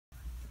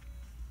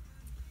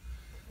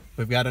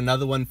We've got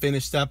another one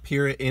finished up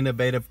here at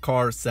Innovative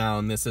Car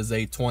Sound. This is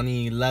a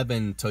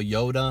 2011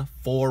 Toyota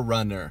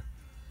 4Runner.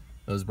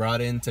 It was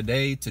brought in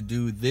today to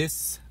do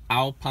this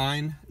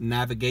Alpine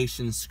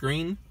navigation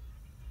screen.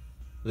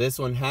 This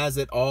one has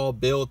it all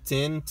built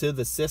into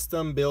the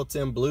system,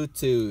 built-in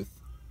Bluetooth,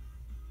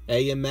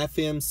 AM,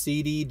 FM,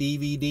 CD,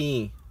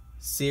 DVD,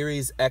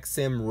 Series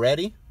XM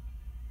ready.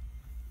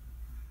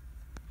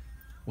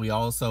 We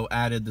also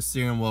added the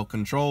steering wheel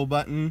control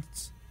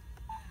buttons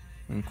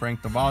and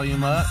crank the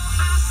volume up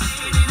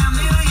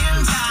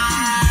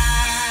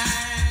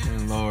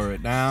and lower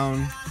it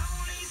down,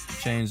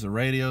 change the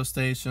radio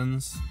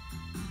stations.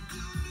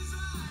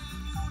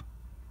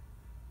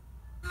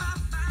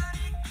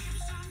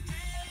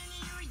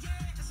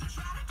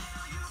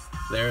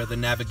 There, the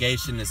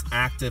navigation is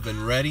active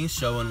and ready,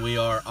 showing we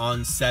are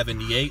on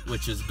 78,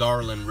 which is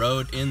Garland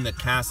Road in the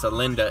Casa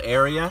Linda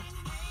area.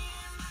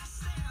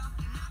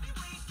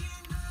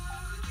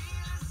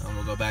 And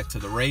we'll go back to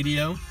the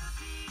radio.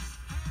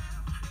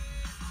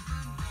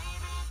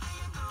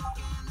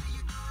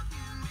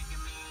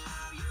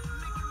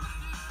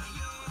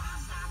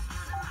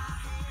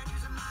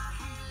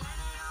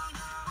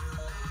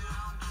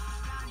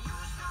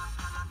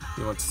 If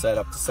you want to set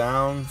up the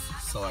sounds,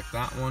 select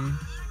that one.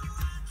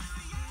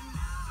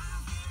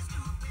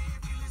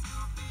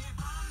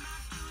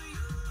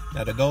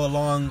 Now, to go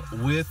along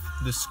with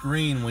the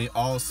screen, we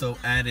also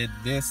added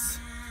this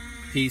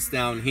piece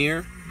down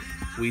here.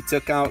 We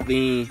took out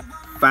the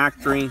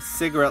factory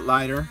cigarette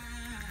lighter.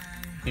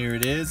 Here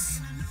it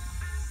is.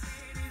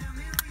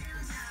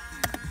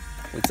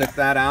 We took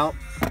that out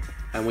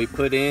and we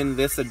put in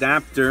this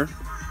adapter,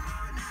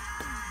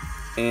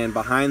 and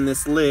behind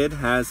this lid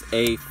has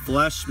a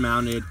flush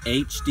mounted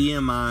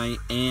HDMI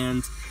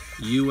and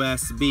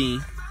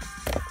USB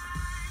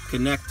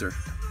connector.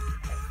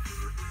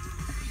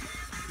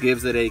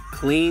 Gives it a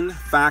clean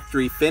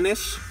factory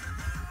finish.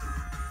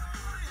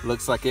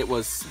 Looks like it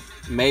was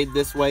made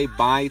this way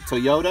by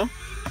Toyota.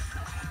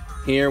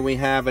 Here we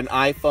have an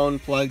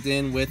iPhone plugged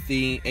in with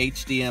the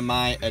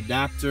HDMI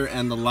adapter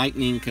and the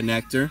lightning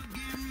connector.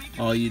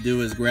 All you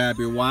do is grab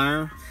your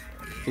wire,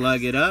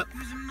 plug it up,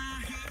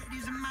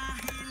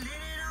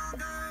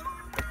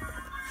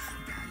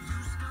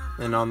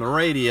 and on the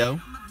radio,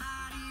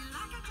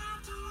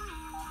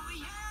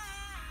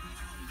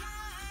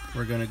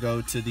 we're going to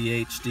go to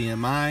the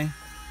HDMI.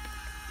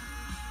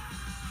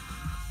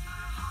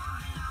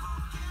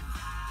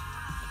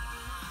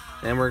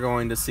 And we're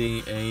going to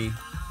see a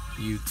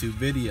YouTube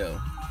video.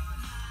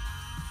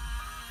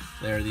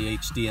 There, the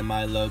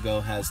HDMI logo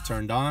has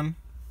turned on.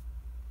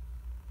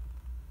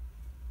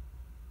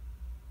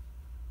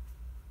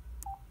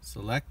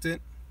 Select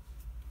it.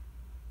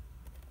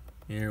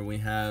 Here we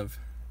have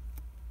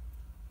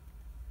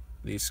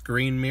the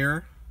screen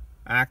mirror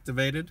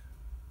activated.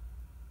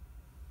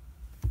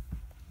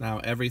 Now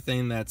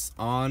everything that's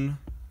on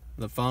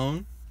the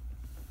phone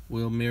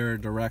will mirror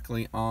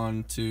directly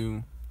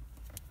onto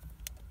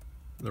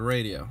the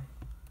radio.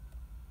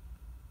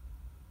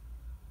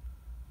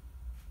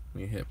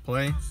 We hit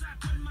play.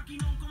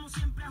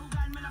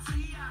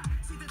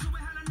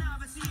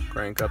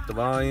 Crank up the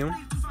volume.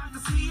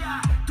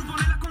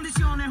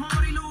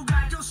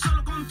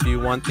 If you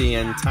want the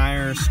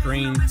entire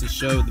screen to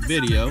show the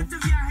video,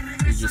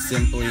 you just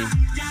simply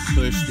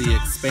push the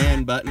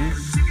expand button.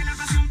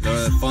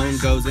 The phone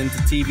goes into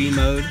TV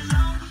mode,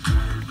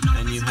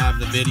 and you have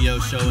the video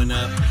showing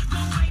up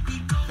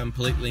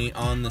completely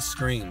on the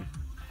screen.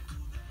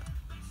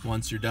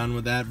 Once you're done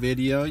with that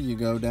video, you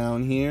go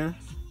down here.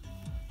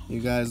 You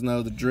guys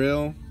know the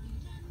drill.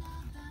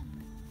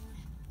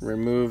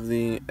 Remove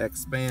the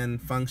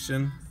expand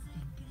function,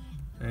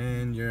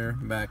 and you're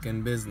back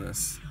in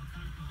business.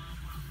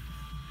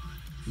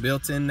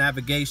 Built-in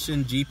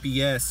navigation,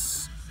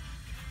 GPS,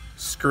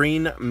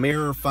 screen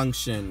mirror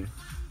function.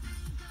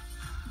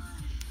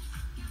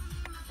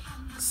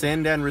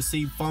 Send and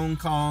receive phone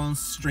calls,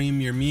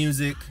 stream your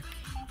music.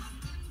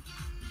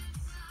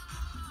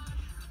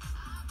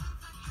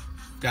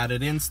 Got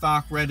it in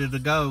stock, ready to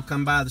go.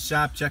 Come by the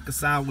shop, check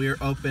us out. We're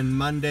open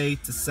Monday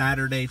to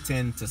Saturday,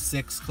 10 to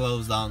 6,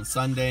 closed on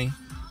Sunday.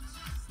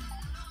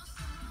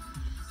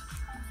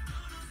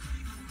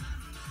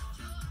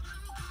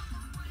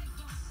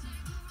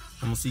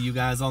 And we'll see you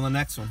guys on the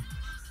next one.